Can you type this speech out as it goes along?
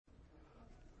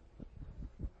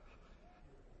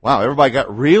Wow, everybody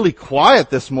got really quiet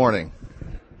this morning.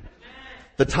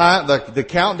 The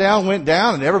countdown went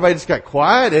down and everybody just got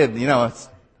quiet, and it's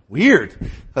weird.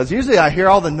 Because usually I hear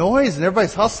all the noise and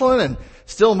everybody's hustling and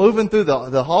still moving through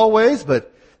the hallways,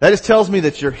 but that just tells me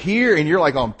that you're here and you're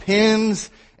like on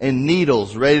pins and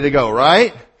needles ready to go,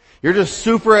 right? You're just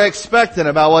super expectant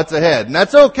about what's ahead. And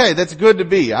that's okay. That's good to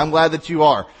be. I'm glad that you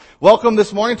are. Welcome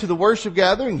this morning to the worship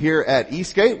gathering here at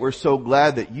Eastgate. We're so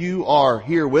glad that you are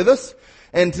here with us.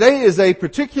 And today is a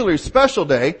particularly special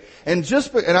day. And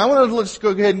I want to just go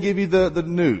ahead and give you the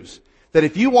news. That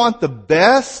if you want the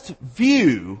best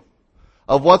view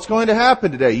of what's going to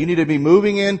happen today, you need to be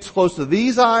moving in close to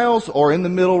these aisles or in the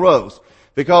middle rows.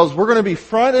 Because we're going to be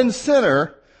front and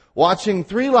center watching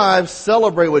three lives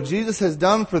celebrate what Jesus has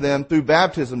done for them through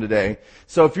baptism today.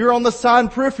 So if you're on the side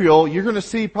and peripheral, you're going to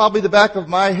see probably the back of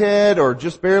my head or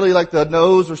just barely like the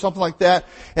nose or something like that.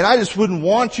 And I just wouldn't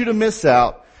want you to miss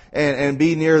out and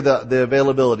be near the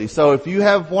availability. So if you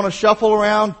want to shuffle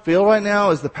around, feel right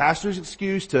now is the pastor's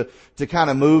excuse to kind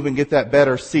of move and get that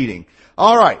better seating.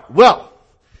 All right. Well,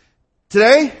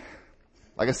 today,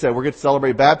 like I said, we get to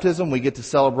celebrate baptism. We get to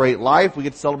celebrate life. We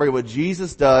get to celebrate what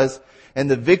Jesus does and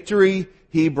the victory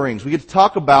He brings. We get to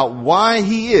talk about why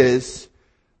He is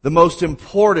the most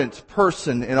important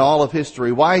person in all of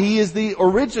history, why He is the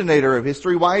originator of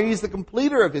history, why He is the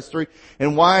completer of history,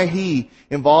 and why He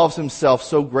involves Himself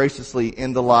so graciously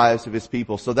in the lives of His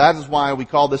people. So that is why we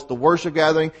call this the worship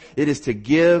gathering. It is to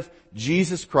give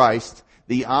Jesus Christ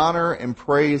the honor and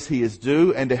praise He is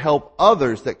due, and to help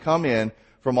others that come in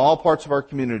from all parts of our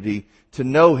community to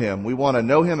know Him. We want to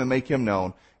know Him and make Him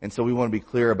known. And so we want to be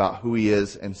clear about who He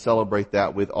is and celebrate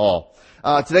that with all.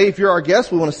 Today, if you're our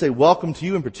guest, we want to say welcome to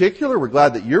you in particular. We're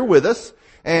glad that you're with us.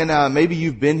 And maybe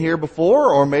you've been here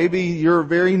before, or maybe you're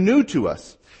very new to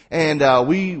us. And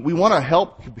we want to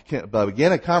help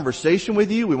begin a conversation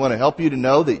with you. We want to help you to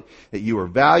know that you are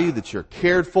valued, that you're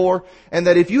cared for, and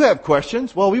that if you have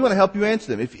questions, well, we want to help you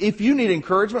answer them. If you need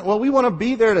encouragement, well, we want to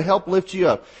be there to help lift you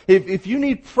up. If you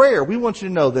need prayer, we want you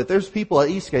to know that there's people at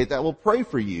Eastgate that will pray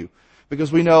for you. Because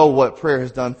we know what prayer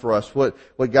has done for us, what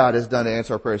God has done to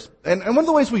answer our prayers. And one of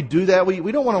the ways we do that,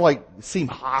 we don't want to seem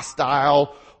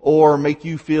hostile or make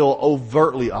you feel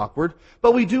overtly awkward,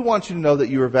 but we do want you to know that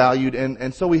you are valued.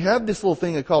 And so we have this little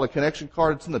thing called a connection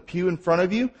card. It's in the pew in front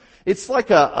of you. It's like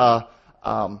a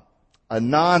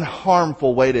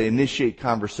non-harmful way to initiate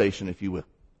conversation, if you will.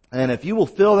 And if you will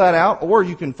fill that out, or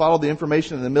you can follow the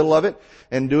information in the middle of it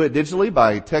and do it digitally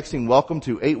by texting welcome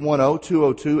to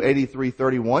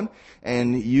 810-202-8331,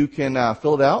 and you can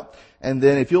fill it out. And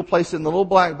then if you'll place it in the little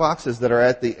black boxes that are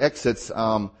at the exits,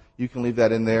 you can leave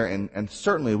that in there, and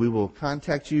certainly we will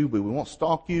contact you. We won't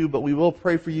stalk you, but we will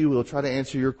pray for you. We'll try to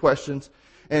answer your questions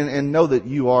and know that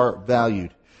you are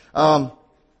valued.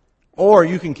 Or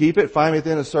you can keep it, find me at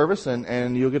the end of service,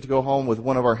 and you'll get to go home with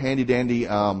one of our handy dandy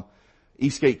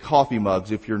Eastgate coffee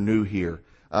mugs if you're new here.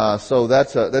 So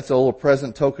that's a little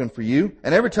present token for you.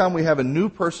 And every time we have a new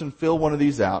person fill one of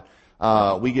these out,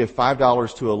 we give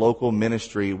 $5 to a local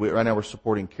ministry. Right now we're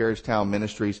supporting Carriagetown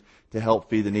Ministries to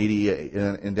help feed the needy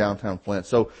in downtown Flint.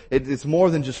 So it's more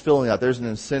than just filling out. There's an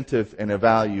incentive and a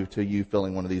value to you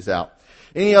filling one of these out.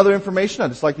 Any other information? I'd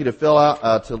just like you to fill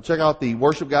out, to check out the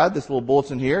worship guide, this little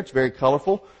bulletin here. It's very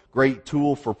colorful. Great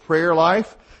tool for prayer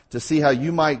life, to see how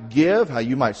you might give, how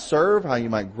you might serve, how you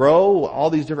might grow, all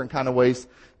these different kind of ways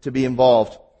to be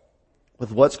involved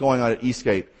with what's going on at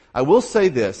Eastgate. I will say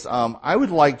this, I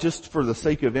would like, just for the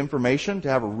sake of information, to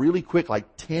have a really quick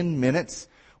 10 minutes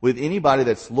with anybody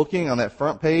that's looking on that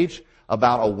front page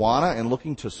about Awana and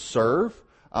looking to serve.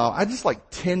 I'd just like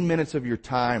 10 minutes of your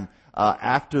time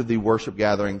after the worship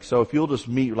gathering. So if you'll just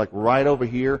meet right over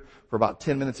here for about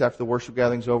 10 minutes after the worship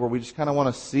gathering's over, we just kind of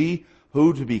want to see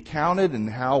who to be counted and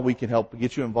how we can help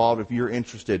get you involved if you're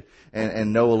interested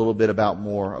and know a little bit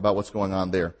more about what's going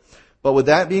on there. But with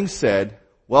that being said,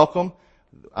 welcome.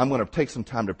 I'm going to take some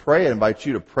time to pray. I invite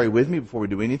you to pray with me before we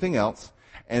do anything else.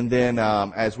 And then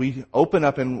as we open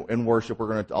up in worship, we're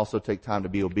going to also take time to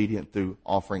be obedient through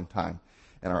offering time.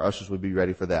 And our ushers will be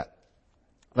ready for that.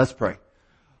 Let's pray.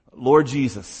 Lord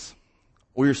Jesus,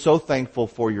 we are so thankful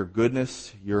for your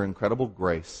goodness, your incredible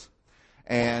grace.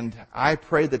 And I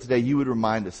pray that today you would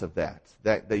remind us of that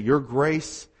your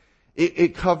grace,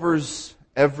 it covers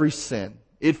every sin.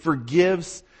 It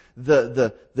forgives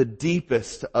the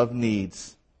deepest of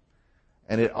needs.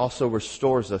 And it also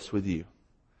restores us with you.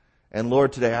 And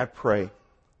Lord, today I pray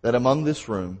that among this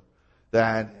room,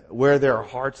 that where there are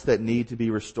hearts that need to be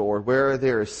restored, where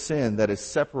there is sin that has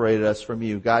separated us from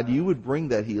you, God, you would bring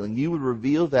that healing. You would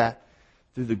reveal that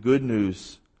through the good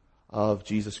news of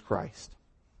Jesus Christ.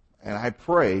 And I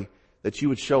pray that you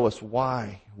would show us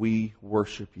why we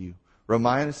worship you.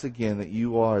 Remind us again that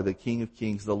you are the King of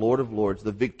Kings, the Lord of Lords,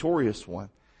 the victorious one.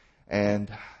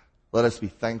 And let us be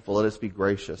thankful. Let us be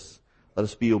gracious. Let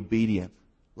us be obedient.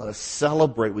 Let us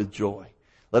celebrate with joy.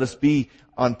 Let us be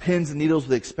on pins and needles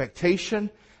with expectation.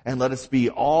 And let us be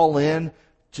all in,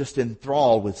 just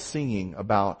enthralled with singing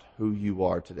about who you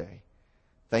are today.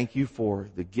 Thank you for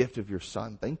the gift of your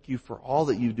Son. Thank you for all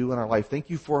that you do in our life. Thank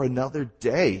you for another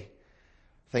day.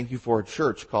 Thank you for a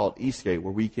church called Eastgate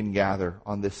where we can gather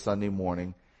on this Sunday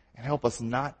morning, and help us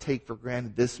not take for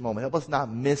granted this moment. Help us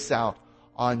not miss out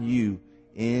on you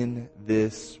in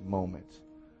this moment.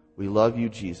 We love you,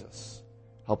 Jesus.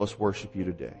 Help us worship you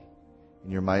today.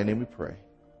 In your mighty name we pray.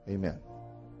 Amen.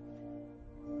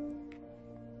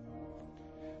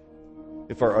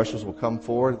 If our ushers will come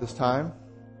forward at this time.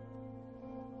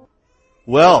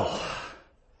 Well,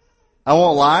 I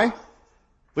won't lie.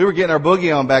 We were getting our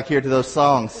boogie on back here to those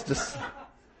songs.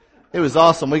 It was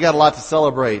awesome. We got a lot to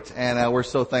celebrate, and we're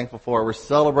so thankful for it. We're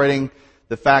celebrating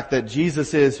the fact that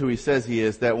Jesus is who He says He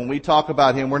is, that when we talk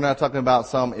about Him, we're not talking about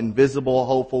some invisible,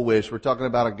 hopeful wish. We're talking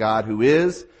about a God who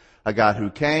is, a God who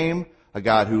came, a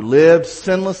God who lived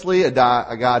sinlessly, a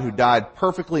God who died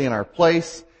perfectly in our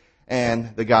place,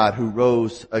 and the God who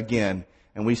rose again.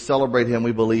 And we celebrate Him.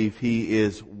 We believe He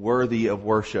is worthy of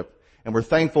worship. And we're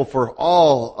thankful for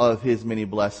all of His many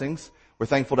blessings. We're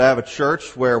thankful to have a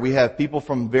church where we have people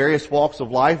from various walks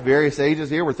of life, various ages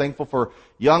here. We're thankful for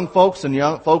young folks and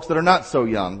young folks that are not so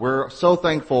young. We're so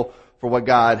thankful for what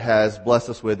God has blessed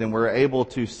us with, and we're able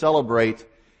to celebrate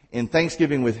in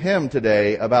Thanksgiving with Him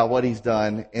today about what He's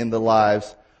done in the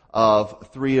lives of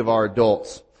 3 of our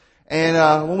adults.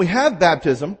 And when we have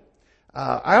baptism,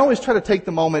 I always try to take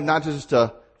the moment not just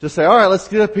to say, all right, let's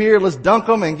get up here, let's dunk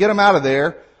them and get them out of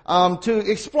there, to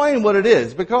explain what it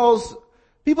is, because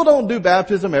people don't do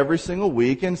baptism every single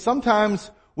week, and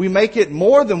sometimes we make it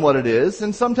more than what it is,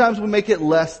 and sometimes we make it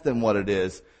less than what it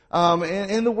is.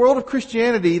 In the world of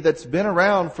Christianity that's been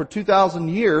around for 2,000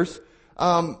 years,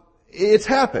 it's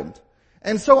happened.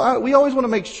 And so we always want to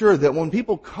make sure that when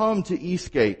people come to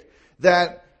Eastgate,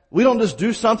 that we don't just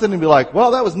do something and be like,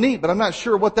 well, that was neat, but I'm not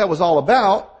sure what that was all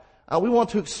about. We want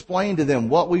to explain to them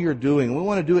what we are doing. We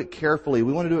want to do it carefully.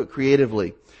 We want to do it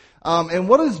creatively. And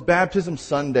what is Baptism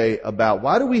Sunday about?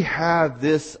 Why do we have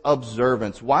this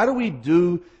observance? Why do we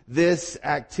do this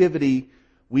activity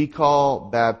we call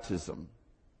baptism?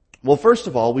 Well, first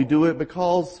of all, we do it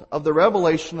because of the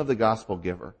revelation of the gospel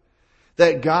giver.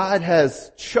 That God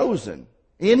has chosen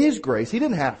in His grace, He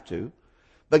didn't have to,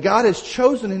 but God has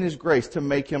chosen in His grace to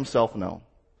make Himself known.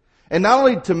 And not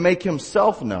only to make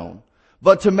Himself known,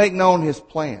 but to make known His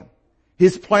plan.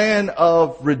 His plan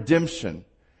of redemption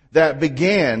that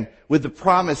began with the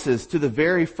promises to the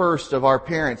very first of our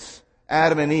parents,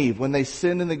 Adam and Eve, when they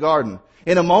sinned in the garden.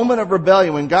 In a moment of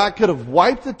rebellion, when God could have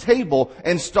wiped the table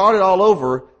and started all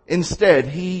over, instead,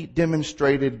 He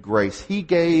demonstrated grace. He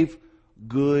gave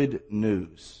good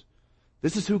news.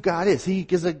 This is who God is. He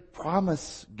is a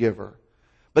promise giver.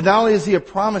 But not only is He a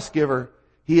promise giver,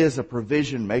 He is a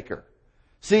provision maker.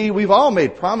 See, we've all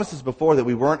made promises before that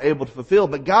we weren't able to fulfill,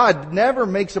 but God never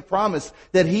makes a promise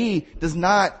that He does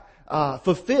not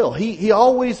fulfill. He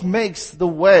always makes the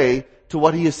way to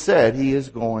what He has said He is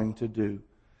going to do.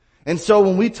 And so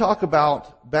when we talk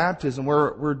about baptism,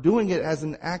 we're doing it as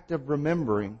an act of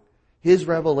remembering His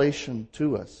revelation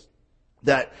to us.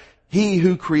 That He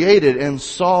who created and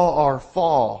saw our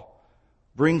fall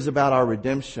brings about our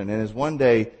redemption and has one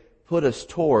day put us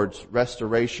towards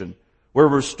restoration. We're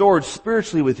restored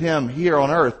spiritually with Him here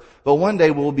on earth, but one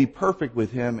day we'll be perfect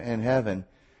with Him in heaven.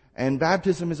 And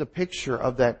baptism is a picture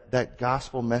of that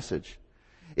gospel message.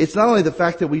 It's not only the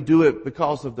fact that we do it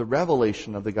because of the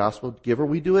revelation of the gospel giver,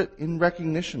 we do it in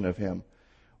recognition of Him,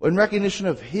 in recognition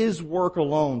of His work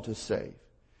alone to save.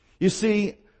 You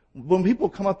see, when people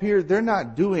come up here, they're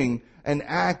not doing an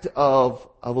act of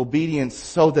obedience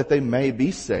so that they may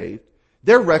be saved.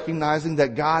 They're recognizing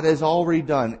that God has already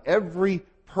done every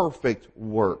perfect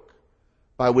work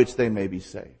by which they may be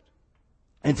saved.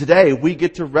 And today we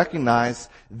get to recognize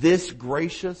this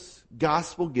gracious,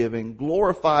 gospel-giving,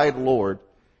 glorified Lord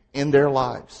in their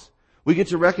lives. We get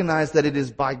to recognize that it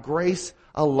is by grace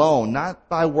alone, not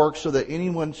by works so that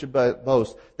anyone should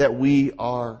boast, that we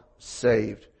are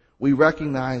saved. We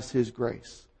recognize His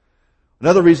grace.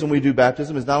 Another reason we do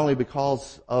baptism is not only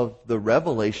because of the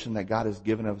revelation that God has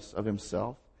given us of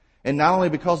Himself, and not only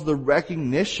because of the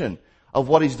recognition of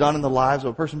what He's done in the lives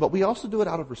of a person, but we also do it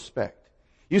out of respect.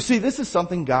 You see, this is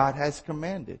something God has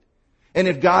commanded. And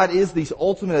if God is the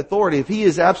ultimate authority, if He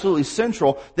is absolutely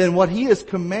central, then what He has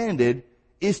commanded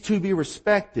is to be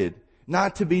respected,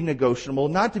 not to be negotiable,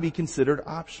 not to be considered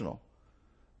optional.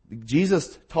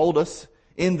 Jesus told us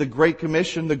in the Great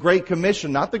Commission,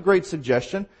 not the Great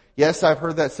Suggestion. Yes, I've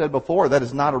heard that said before. That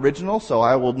is not original, so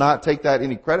I will not take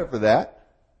any credit for that.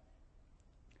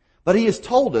 But He has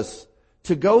told us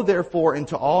to go therefore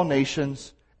into all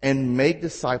nations and make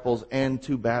disciples and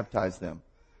to baptize them.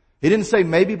 He didn't say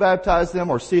maybe baptize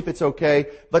them or see if it's okay,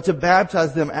 but to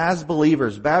baptize them as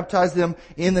believers. Baptize them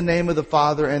in the name of the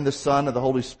Father and the Son and the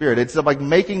Holy Spirit. It's like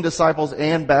making disciples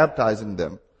and baptizing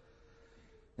them.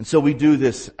 And so we do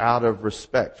this out of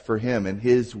respect for Him and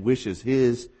His wishes,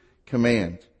 His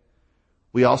command.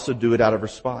 We also do it out of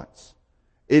response.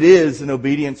 It is an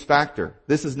obedience factor.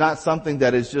 This is not something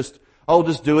that is just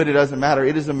do it doesn't matter.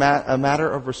 It is a matter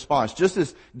of response. Just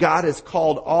as God has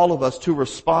called all of us to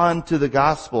respond to the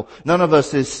gospel, none of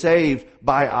us is saved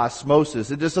by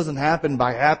osmosis. It just doesn't happen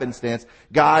by happenstance.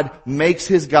 God makes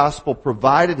His gospel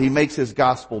provided. He makes His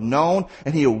gospel known,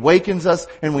 and He awakens us,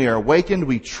 and we are awakened.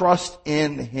 We trust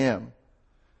in Him.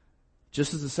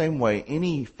 Just as the same way,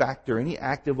 any factor, any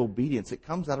act of obedience, it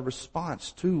comes out of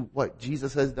response to what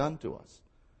Jesus has done to us,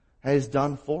 has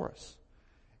done for us.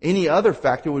 Any other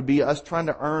factor would be us trying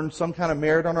to earn some kind of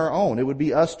merit on our own. It would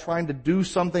be us trying to do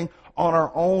something on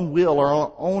our own will or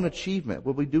our own achievement.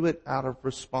 Would we do it out of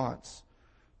response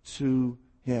to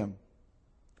Him?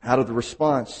 Out of the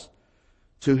response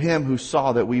to Him who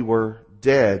saw that we were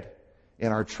dead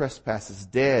in our trespasses,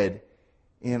 dead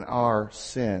in our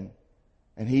sin.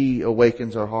 And He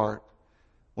awakens our heart.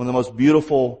 One of the most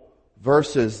beautiful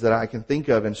verses that I can think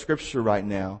of in Scripture right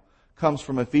now comes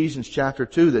from Ephesians chapter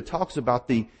 2 that talks about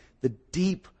the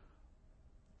deep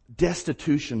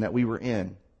destitution that we were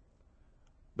in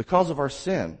because of our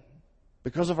sin,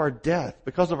 because of our death,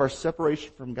 because of our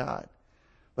separation from God.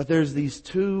 But there's these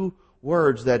two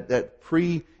words that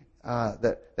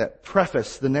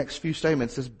preface the next few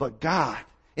statements. It says, but God,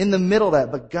 in the middle of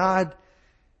that, but God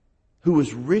who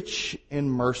is rich in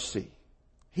mercy,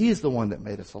 He is the one that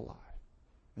made us alive.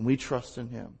 And we trust in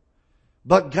Him.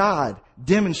 But God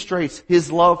demonstrates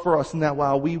His love for us in that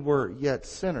while we were yet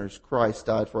sinners, Christ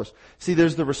died for us. See,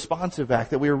 there's the responsive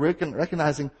act that we are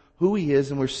recognizing who He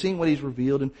is and we're seeing what He's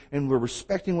revealed and we're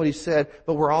respecting what He said,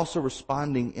 but we're also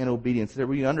responding in obedience. That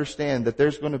we understand that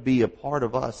there's going to be a part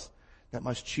of us that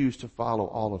must choose to follow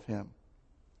all of Him.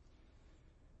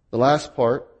 The last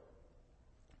part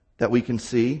that we can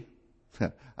see,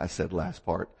 I said last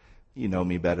part. You know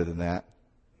me better than that.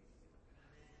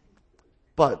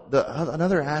 But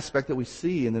another aspect that we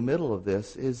see in the middle of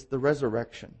this is the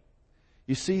resurrection.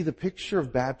 You see, the picture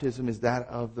of baptism is that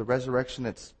of the resurrection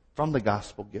that's from the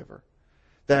gospel giver.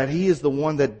 That He is the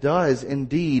one that does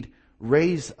indeed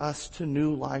raise us to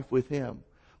new life with Him.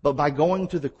 But by going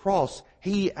to the cross,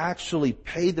 He actually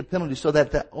paid the penalty so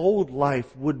that the old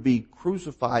life would be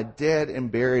crucified, dead,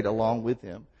 and buried along with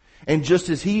Him. And just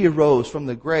as He arose from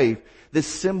the grave, this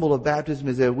symbol of baptism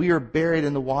is that we are buried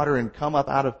in the water and come up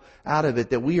out of it,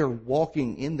 that we are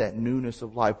walking in that newness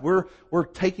of life. We're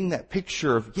taking that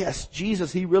picture of, yes,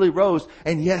 Jesus, He really rose,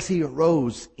 and yes, He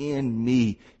arose in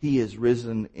me. He is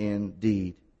risen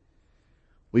indeed.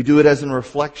 We do it as a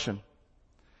reflection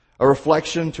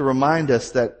to remind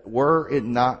us that were it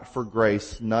not for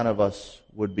grace, none of us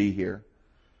would be here.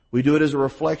 We do it as a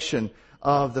reflection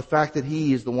of the fact that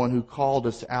He is the one who called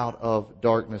us out of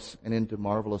darkness and into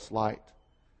marvelous light.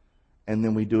 And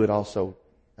then we do it also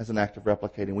as an act of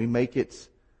replicating. We make it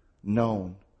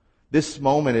known. This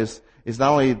moment is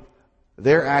not only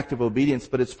their act of obedience,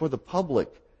 but it's for the public,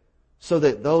 so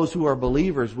that those who are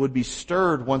believers would be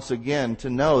stirred once again to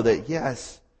know that,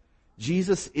 yes,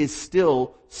 Jesus is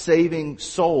still saving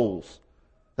souls,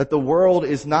 that the world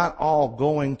is not all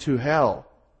going to hell,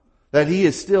 that He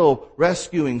is still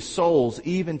rescuing souls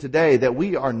even today, that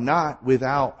we are not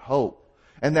without hope,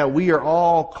 and that we are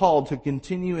all called to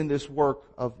continue in this work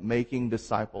of making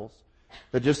disciples.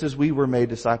 That just as we were made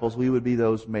disciples, we would be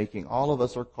those making. All of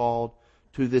us are called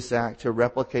to this act to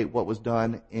replicate what was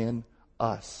done in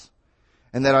us.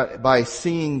 And that by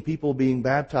seeing people being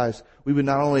baptized, we would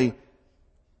not only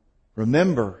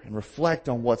remember and reflect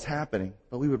on what's happening,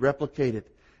 but we would replicate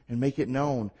it and make it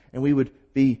known, and we would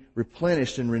be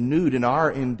replenished and renewed in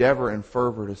our endeavor and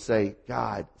fervor to say,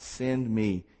 God, send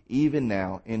me even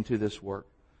now into this work,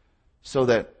 so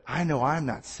that I know I'm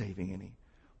not saving any,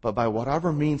 but by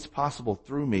whatever means possible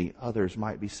through me, others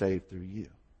might be saved through you.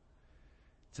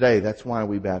 Today, that's why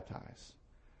we baptize.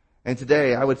 And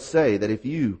today, I would say that if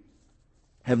you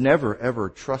have never ever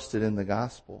trusted in the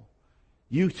gospel,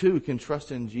 you too can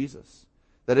trust in Jesus.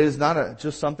 That it is not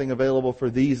just something available for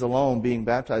these alone being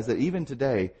baptized, that even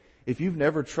today, if you've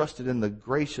never trusted in the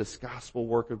gracious gospel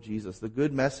work of Jesus, the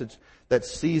good message that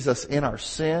sees us in our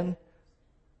sin,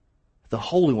 the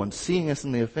Holy One seeing us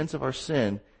in the offense of our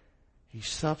sin, He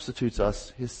substitutes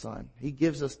us His Son. He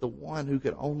gives us the one who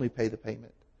could only pay the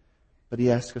payment. But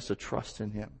He asks us to trust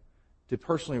in Him, to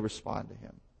personally respond to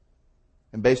Him.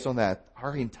 And based on that,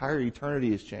 our entire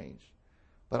eternity is changed.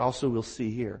 But also we'll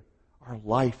see here, our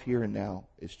life here and now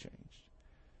is changed.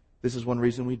 This is one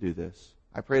reason we do this.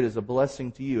 I pray it is a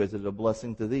blessing to you as it is a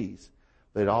blessing to these.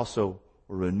 But it also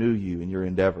will renew you in your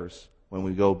endeavors when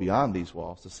we go beyond these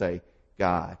walls to say,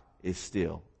 God is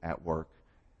still at work.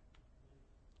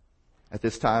 At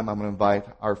this time, I'm going to invite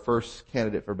our first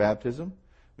candidate for baptism,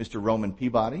 Mr. Roman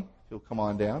Peabody. He'll come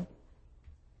on down.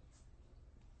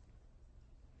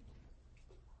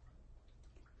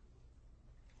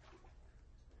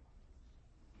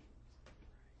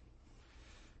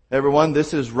 Everyone,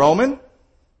 this is Roman.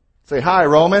 Say hi,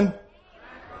 Roman.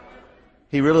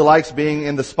 He really likes being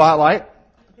in the spotlight.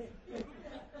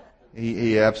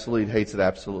 He absolutely hates it,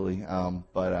 absolutely.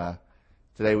 But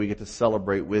today we get to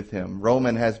celebrate with him.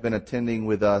 Roman has been attending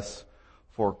with us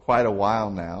for quite a while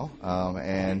now,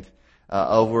 and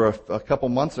over a couple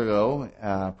months ago,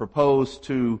 proposed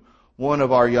to one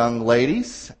of our young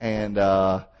ladies, and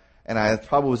I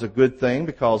probably was a good thing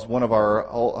because one of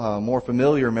our more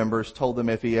familiar members told them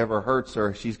if he ever hurts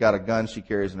her, she's got a gun she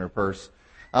carries in her purse.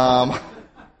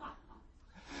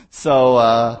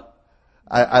 So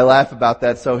I laugh about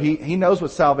that. So he knows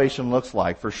what salvation looks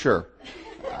like for sure.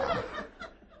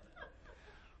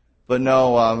 But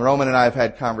no, Roman and I have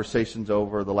had conversations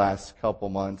over the last couple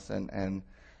months, and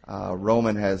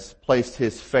Roman has placed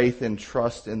his faith and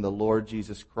trust in the Lord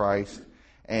Jesus Christ,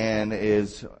 and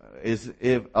is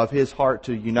of his heart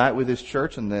to unite with his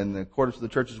church, and then in accordance to the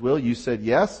church's will, you said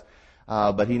yes.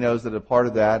 But he knows that a part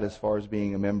of that, as far as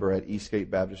being a member at Eastgate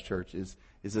Baptist Church, is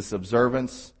this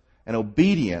observance and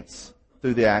obedience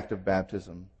through the act of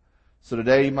baptism. So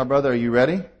today, my brother, are you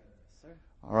ready? Yes, sir.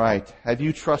 All right. Have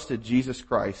you trusted Jesus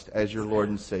Christ as your Lord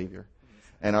and Savior?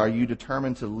 And are you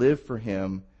determined to live for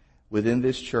Him within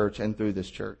this church and through this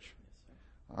church?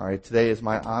 All right. Today is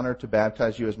my honor to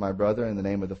baptize you as my brother in the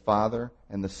name of the Father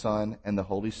and the Son and the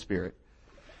Holy Spirit.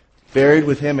 Buried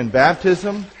with Him in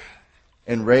baptism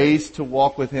and raised to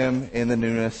walk with Him in the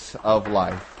newness of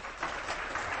life.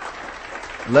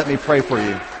 Let me pray for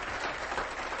you.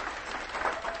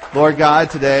 Lord God,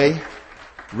 today,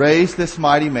 raise this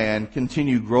mighty man.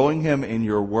 Continue growing him in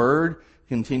your word.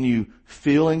 Continue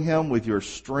filling him with your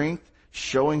strength,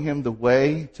 showing him the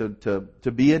way to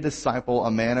be a disciple,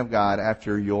 a man of God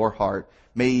after your heart.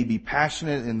 May he be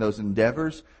passionate in those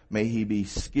endeavors. May he be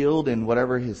skilled in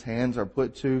whatever his hands are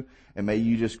put to. And may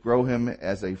you just grow him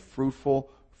as a fruitful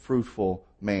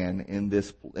man in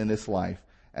this life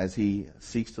as he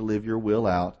seeks to live your will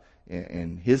out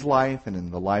in his life and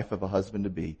in the life of a husband to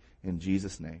be. In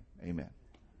Jesus' name, amen.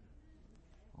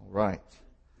 All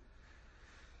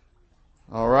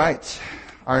right.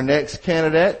 Our next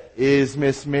candidate is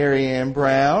Miss Mary Ann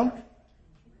Brown.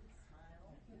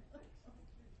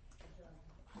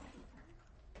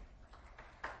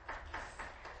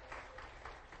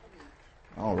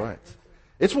 All right.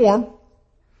 It's warm.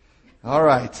 All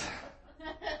right.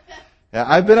 Yeah,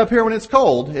 I've been up here when it's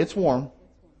cold. It's warm.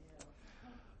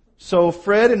 So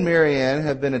Fred and Marianne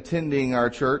have been attending our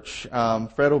church.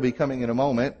 Fred will be coming in a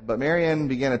moment, but Marianne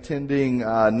began attending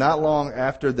not long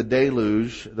after the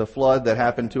deluge, the flood that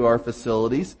happened to our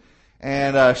facilities.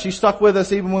 And she stuck with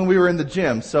us even when we were in the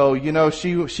gym. So,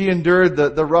 she endured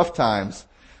the rough times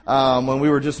when we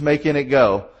were just making it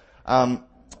go.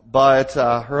 But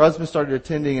her husband started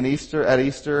attending at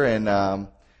Easter, and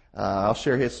I'll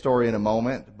share his story in a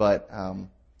moment. But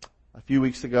a few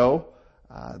weeks ago,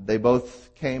 they both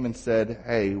came and said,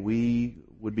 hey, we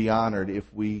would be honored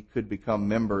if we could become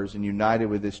members and united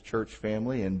with this church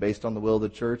family. And based on the will of the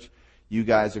church, you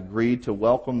guys agreed to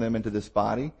welcome them into this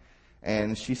body.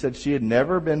 And she said she had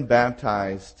never been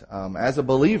baptized as a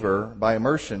believer by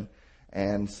immersion.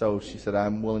 And so she said,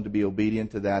 I'm willing to be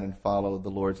obedient to that and follow the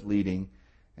Lord's leading.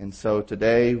 And so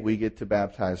today we get to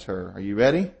baptize her. Are you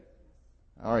ready?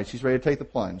 All right, she's ready to take the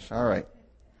plunge. All right.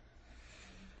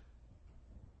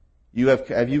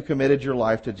 Have you committed your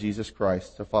life to Jesus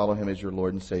Christ to follow Him as your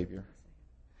Lord and Savior?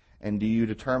 And do you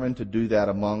determine to do that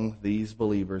among these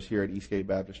believers here at Eastgate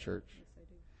Baptist Church?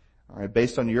 All right,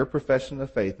 based on your profession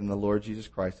of faith in the Lord Jesus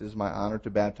Christ, it is my honor to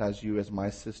baptize you as my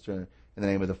sister in the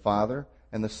name of the Father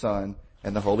and the Son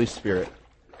and the Holy Spirit.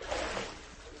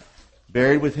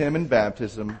 Buried with Him in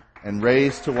baptism and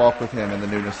raised to walk with Him in the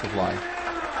newness of life.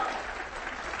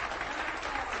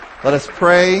 Let us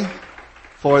pray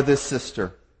for this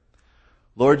sister.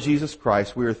 Lord Jesus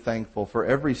Christ, we are thankful for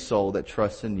every soul that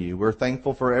trusts in you. We're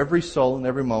thankful for every soul in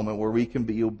every moment where we can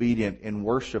be obedient in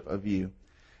worship of you.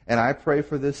 And I pray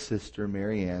for this sister,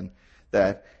 Marianne,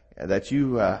 that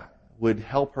you would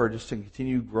help her just to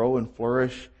continue to grow and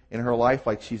flourish in her life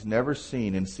like she's never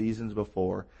seen in seasons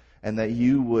before. And that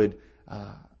you would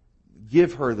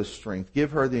give her the strength,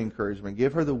 give her the encouragement,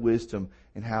 give her the wisdom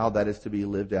in how that is to be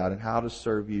lived out and how to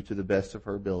serve you to the best of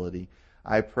her ability.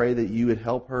 I pray that you would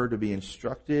help her to be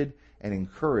instructed and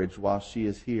encouraged while she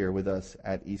is here with us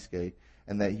at Eastgate,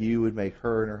 and that you would make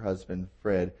her and her husband,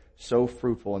 Fred, so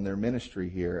fruitful in their ministry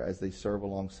here as they serve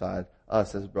alongside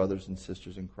us as brothers and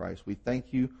sisters in Christ. We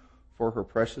thank you for her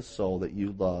precious soul that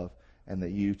you love and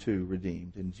that you too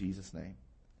redeemed. In Jesus' name,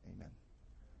 amen.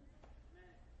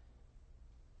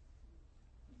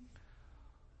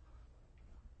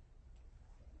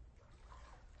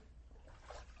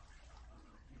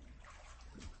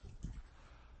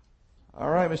 All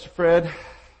right, Mr. Fred.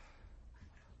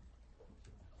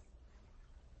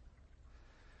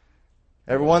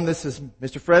 Everyone, this is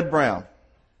Mr. Fred Brown.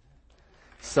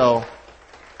 So,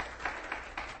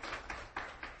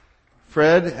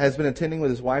 Fred has been attending with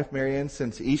his wife, Marianne,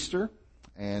 since Easter.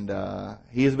 And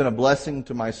he has been a blessing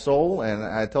to my soul. And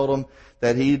I told him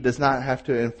that he does not have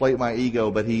to inflate my ego,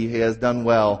 but he has done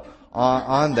well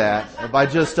on that by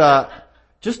just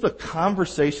the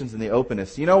conversations and the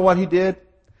openness. You know what he did?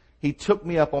 He took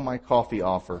me up on my coffee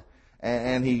offer,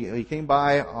 and he came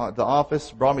by the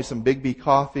office, brought me some Big B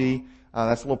coffee.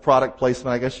 That's a little product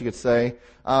placement, I guess you could say.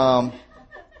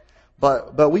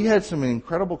 But we had some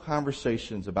incredible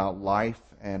conversations about life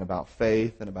and about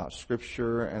faith and about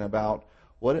Scripture and about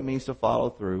what it means to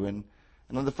follow through. And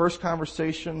in the first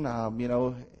conversation,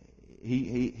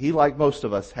 he like most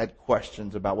of us had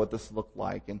questions about what this looked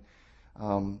like. And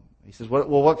he says,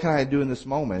 what can I do in this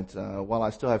moment while I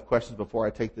still have questions before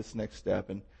I take this next step?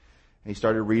 And he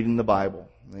started reading the Bible.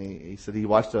 He said he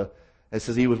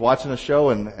was watching a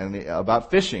show about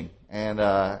fishing,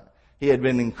 and he had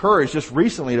been encouraged just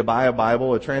recently to buy a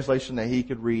Bible, a translation that he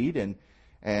could read,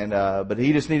 but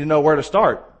he just needed to know where to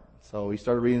start. So he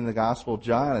started reading the Gospel of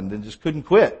John and then just couldn't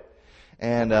quit.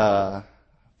 And a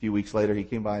few weeks later, he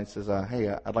came by and says, "Hey,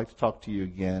 I'd like to talk to you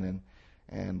again."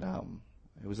 And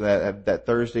it was that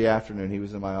Thursday afternoon. He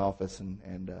was in my office,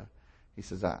 and he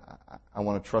says, "I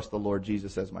want to trust the Lord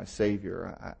Jesus as my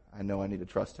Savior. I know I need to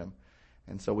trust Him."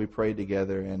 And so we prayed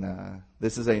together. And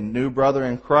this is a new brother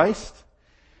in Christ.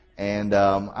 And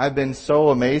I've been so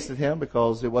amazed at him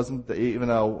because it wasn't even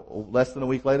less than a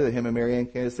week later that him and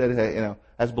Marianne said, "Hey,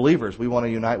 as believers, we want to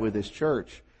unite with this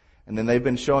church." And then they've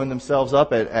been showing themselves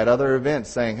up at other events,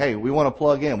 saying, "Hey, we want to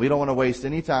plug in. We don't want to waste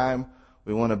any time.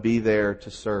 We want to be there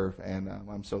to serve." And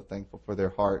I'm so thankful for their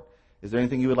heart. Is there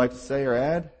anything you would like to say or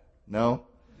add? No?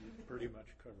 Pretty much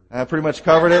covered it. I pretty much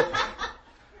covered it.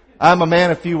 I'm a man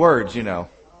of few words,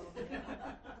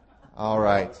 All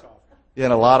right. Yeah,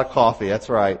 and a lot of coffee. That's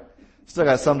right. Still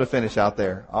got some to finish out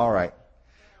there. All right.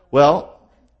 Well,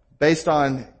 based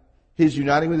on his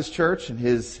uniting with his church and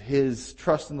his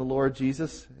trust in the Lord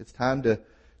Jesus, it's time to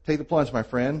take the plunge, my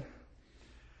friend.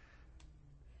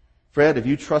 Fred, have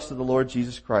you trusted the Lord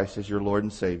Jesus Christ as your Lord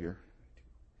and Savior?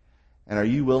 And are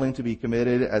you willing to be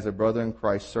committed as a brother in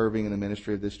Christ serving in the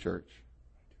ministry of this church?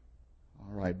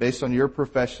 All right. Based on your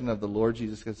profession of the Lord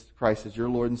Jesus Christ as your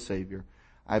Lord and Savior,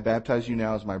 I baptize you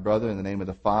now as my brother in the name of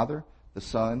the Father, the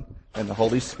Son, and the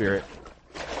Holy Spirit.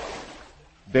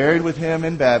 Buried with Him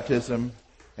in baptism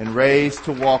and raised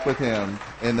to walk with Him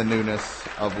in the newness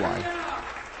of life.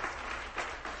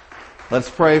 Let's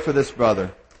pray for this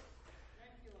brother.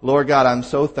 Lord God, I'm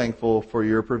so thankful for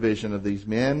your provision of these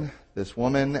men, this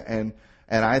woman, and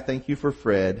I thank you for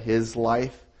Fred, his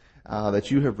life,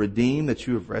 that you have redeemed, that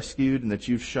you have rescued, and that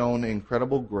you've shown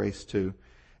incredible grace to,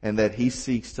 and that he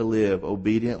seeks to live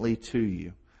obediently to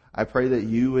you. I pray that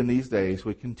you in these days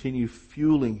would continue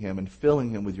fueling him and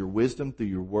filling him with your wisdom through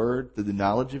your word, through the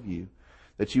knowledge of you,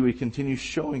 that you would continue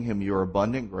showing him your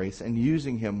abundant grace and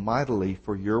using him mightily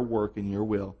for your work and your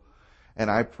will. And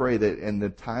I pray that in the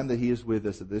time that he is with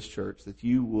us at this church, that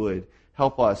you would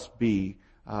help us be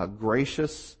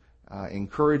gracious,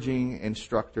 encouraging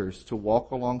instructors to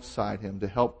walk alongside him, to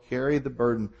help carry the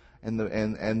burden and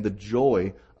the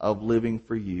joy of living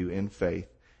for you in faith,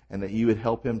 and that you would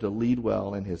help him to lead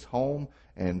well in his home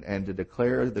and to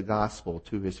declare the gospel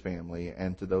to his family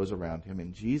and to those around him.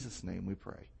 In Jesus' name we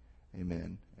pray.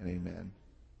 Amen and amen.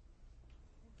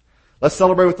 Let's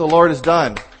celebrate what the Lord has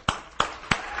done.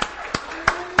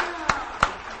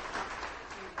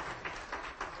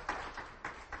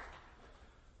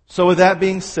 So with that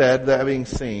being said, that being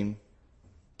seen,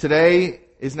 today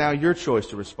is now your choice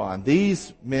to respond.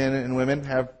 These men and women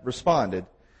have responded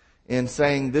in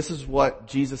saying, this is what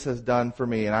Jesus has done for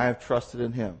me, and I have trusted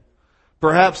in Him.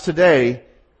 Perhaps today,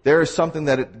 there is something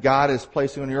that God is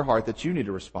placing on your heart that you need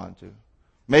to respond to.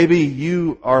 Maybe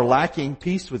you are lacking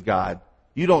peace with God.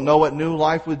 You don't know what new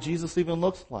life with Jesus even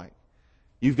looks like.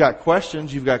 You've got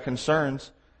questions, you've got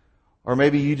concerns, or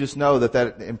maybe you just know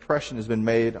that impression has been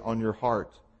made on your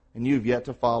heart, and you've yet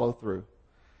to follow through.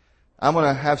 I'm going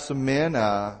to have some men,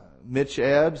 Mitch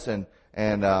Ebbs, and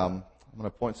I'm going to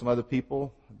point some other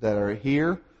people that are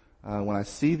here when I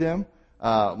see them.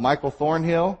 Michael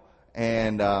Thornhill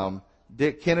and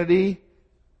Dick Kennedy.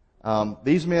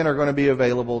 These men are going to be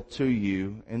available to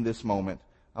you in this moment.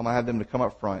 I'm going to have them to come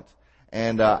up front.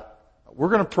 And we're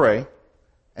going to pray,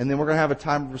 and then we're going to have a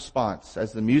time of response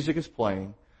as the music is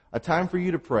playing, a time for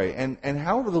you to pray. And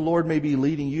however the Lord may be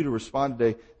leading you to respond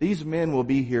today, these men will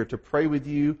be here to pray with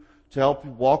you, to help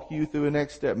walk you through a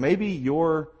next step. Maybe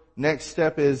your next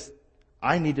step is,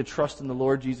 I need to trust in the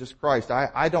Lord Jesus Christ.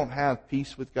 I don't have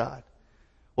peace with God.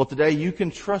 Well, today you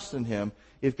can trust in Him.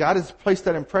 If God has placed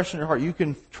that impression in your heart, you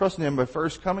can trust in Him by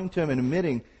first coming to Him and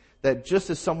admitting that just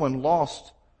as someone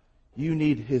lost, you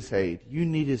need His aid. You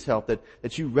need His help.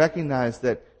 That you recognize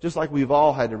that, just like we've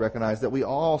all had to recognize, that we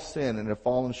all sin and have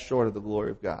fallen short of the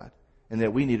glory of God. And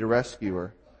that we need a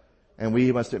rescuer. And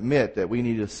we must admit that we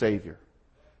need a Savior.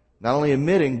 Not only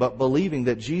admitting, but believing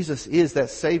that Jesus is that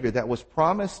Savior that was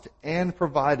promised and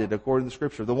provided according to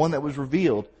Scripture. The one that was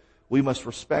revealed, we must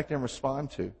respect and respond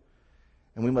to.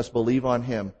 And we must believe on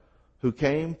Him who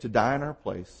came to die in our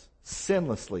place,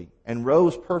 sinlessly, and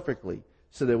rose perfectly,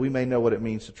 so that we may know what it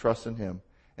means to trust in Him.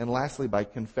 And lastly, by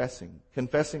confessing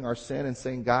our sin and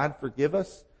saying, God, forgive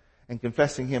us, and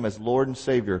confessing Him as Lord and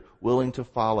Savior, willing to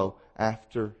follow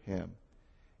after Him.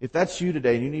 If that's you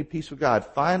today and you need peace with God,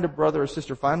 find a brother or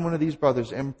sister, find one of these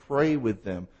brothers and pray with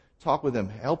them. Talk with them.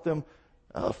 Help them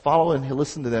follow and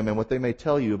listen to them and what they may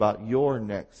tell you about your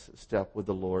next step with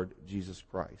the Lord Jesus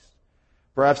Christ.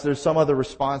 Perhaps there's some other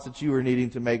response that you are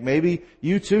needing to make. Maybe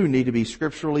you too need to be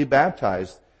scripturally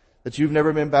baptized, that you've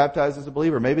never been baptized as a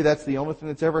believer. Maybe that's the only thing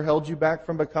that's ever held you back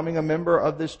from becoming a member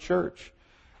of this church.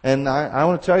 And I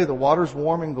want to tell you, the water's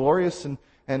warm and glorious, and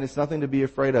it's nothing to be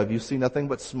afraid of. You see nothing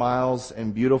but smiles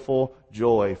and beautiful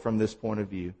joy from this point of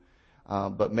view.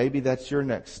 But maybe that's your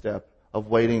next step of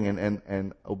waiting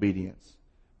and obedience.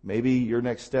 Maybe your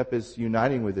next step is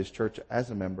uniting with this church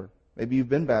as a member. Maybe you've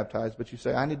been baptized, but you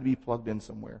say, I need to be plugged in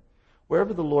somewhere.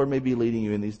 Wherever the Lord may be leading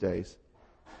you in these days,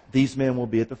 these men will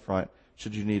be at the front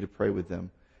should you need to pray with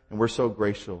them. And we're so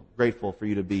grateful for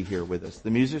you to be here with us. The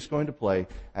music's going to play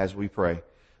as we pray.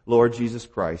 Lord Jesus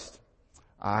Christ,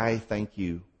 I thank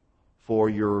you for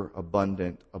your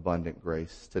abundant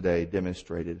grace today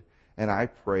demonstrated. And I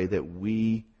pray that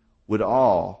we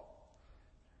all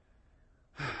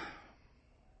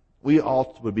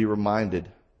would be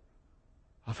reminded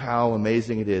of how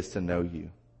amazing it is to know you.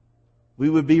 We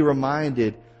would be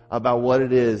reminded about what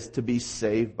it is to be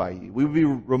saved by you. We would be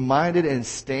reminded and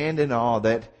stand in awe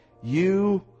that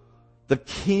you, the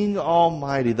King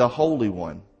Almighty, the Holy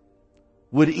One,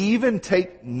 would even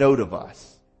take note of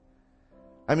us.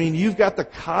 I mean, you've got the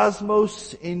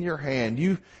cosmos in your hand.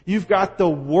 You've got the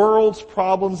world's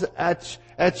problems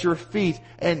at your feet.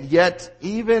 And yet,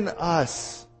 even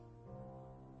us,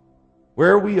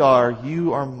 where we are,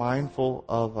 you are mindful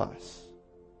of us.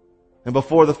 And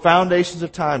before the foundations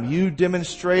of time, you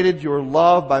demonstrated your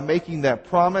love by making that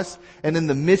promise. And in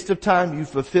the midst of time, you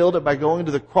fulfilled it by going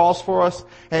to the cross for us.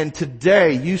 And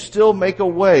today, you still make a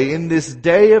way in this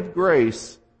day of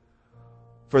grace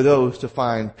for those to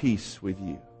find peace with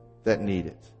you that need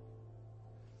it.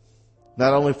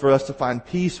 Not only for us to find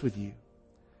peace with you,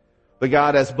 but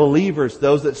God, as believers,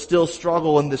 those that still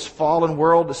struggle in this fallen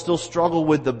world, that still struggle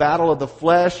with the battle of the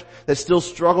flesh, that still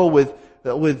struggle with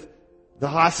the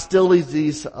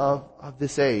hostilities of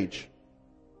this age.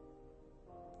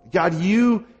 God,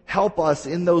 you help us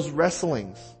in those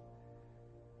wrestlings.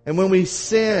 And when we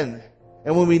sin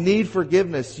and when we need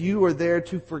forgiveness, you are there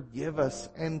to forgive us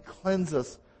and cleanse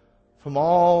us from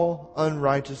all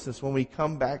unrighteousness when we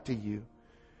come back to you.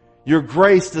 Your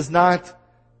grace does not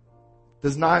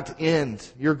end.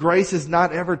 Your grace is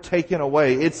not ever taken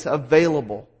away. It's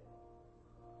available.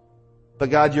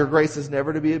 But God, your grace is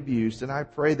never to be abused. And I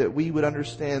pray that we would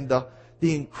understand the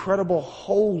incredible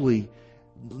holy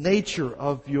nature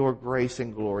of your grace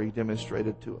and glory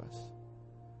demonstrated to us.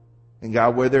 And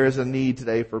God, where there is a need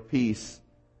today for peace,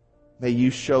 may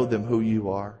you show them who you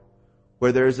are.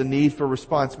 Where there is a need for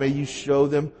response, may you show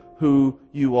them who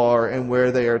you are and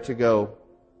where they are to go.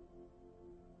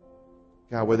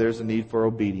 God, where there is a need for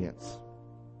obedience,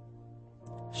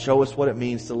 Show us what it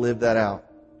means to live that out.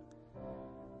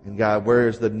 And God,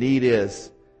 whereas the need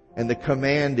is, and the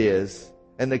command is,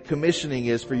 and the commissioning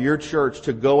is for your church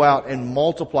to go out and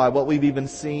multiply what we've even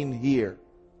seen here.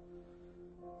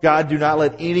 God, do not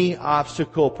let any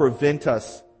obstacle prevent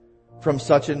us from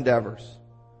such endeavors.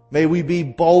 May we be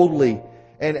boldly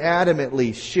and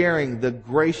adamantly sharing the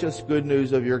gracious good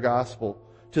news of your gospel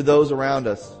to those around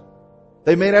us.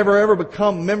 They may never ever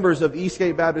become members of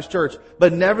Eastgate Baptist Church,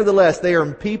 but nevertheless, they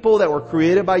are people that were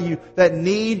created by you that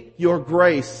need your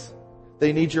grace.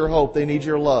 They need your hope. They need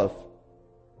your love.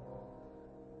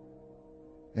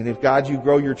 And if, God, you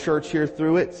grow your church here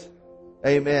through it,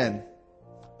 amen.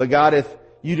 But God, if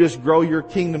you just grow your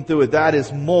kingdom through it, that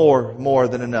is more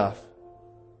than enough.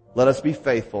 Let us be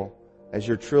faithful as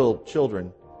your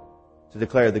children to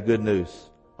declare the good news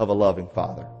of a loving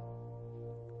Father.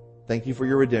 Thank you for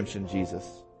your redemption, Jesus.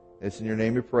 It's in your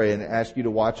name we pray and ask you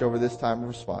to watch over this time of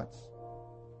response.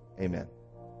 Amen.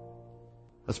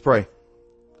 Let's pray.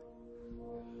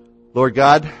 Lord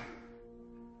God,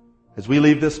 as we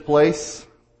leave this place,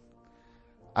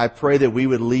 I pray that we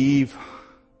would leave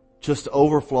just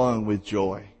overflowing with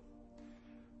joy.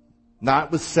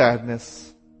 Not with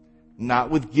sadness, not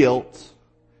with guilt,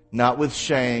 not with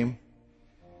shame.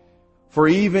 For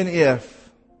even if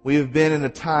we have been in a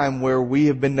time where we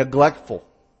have been neglectful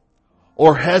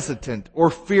or hesitant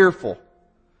or fearful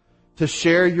to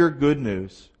share your good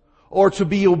news or to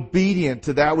be obedient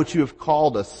to that which you have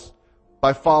called us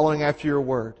by following after your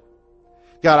word.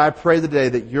 God, I pray today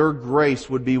that your grace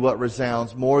would be what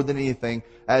resounds more than anything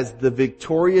as the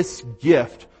victorious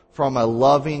gift from a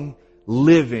loving,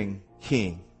 living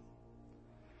King.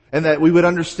 And that we would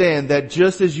understand that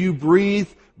just as you breathe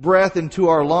breath into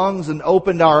our lungs and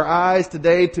opened our eyes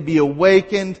today to be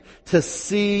awakened to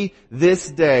see this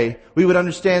day, we would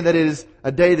understand that it is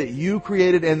a day that you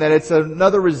created and that it's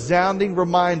another resounding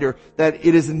reminder that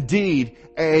it is indeed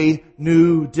a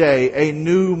new day, a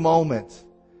new moment.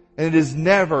 And it is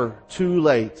never too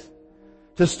late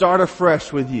to start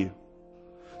afresh with you.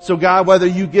 So God, whether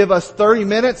you give us 30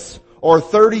 minutes or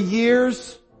 30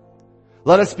 years,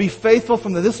 let us be faithful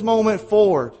from this moment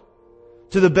forward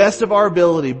to the best of our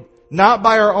ability, not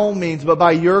by our own means, but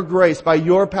by your grace, by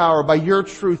your power, by your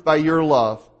truth, by your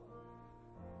love.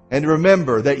 And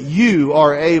remember that you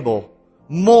are able,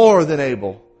 more than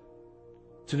able,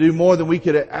 to do more than we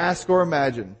could ask or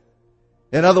imagine.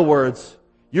 In other words,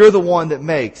 you're the one that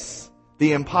makes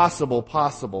the impossible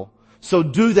possible. So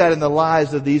do that in the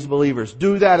lives of these believers.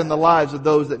 Do that in the lives of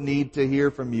those that need to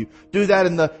hear from you. Do that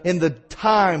in the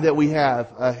time that we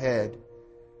have ahead.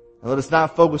 And let us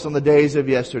not focus on the days of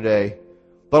yesterday,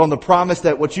 but on the promise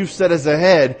that what you've said is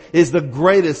ahead is the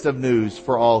greatest of news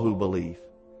for all who believe.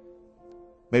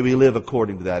 May we live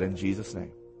according to that in Jesus'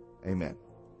 name. Amen.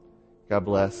 God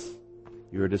bless.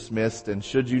 You are dismissed. And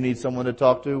should you need someone to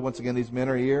talk to, once again, these men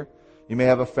are here. You may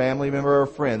have a family member or a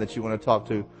friend that you want to talk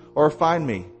to, or find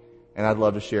me, and I'd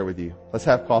love to share with you. Let's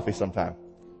have coffee sometime.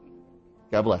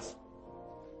 God bless.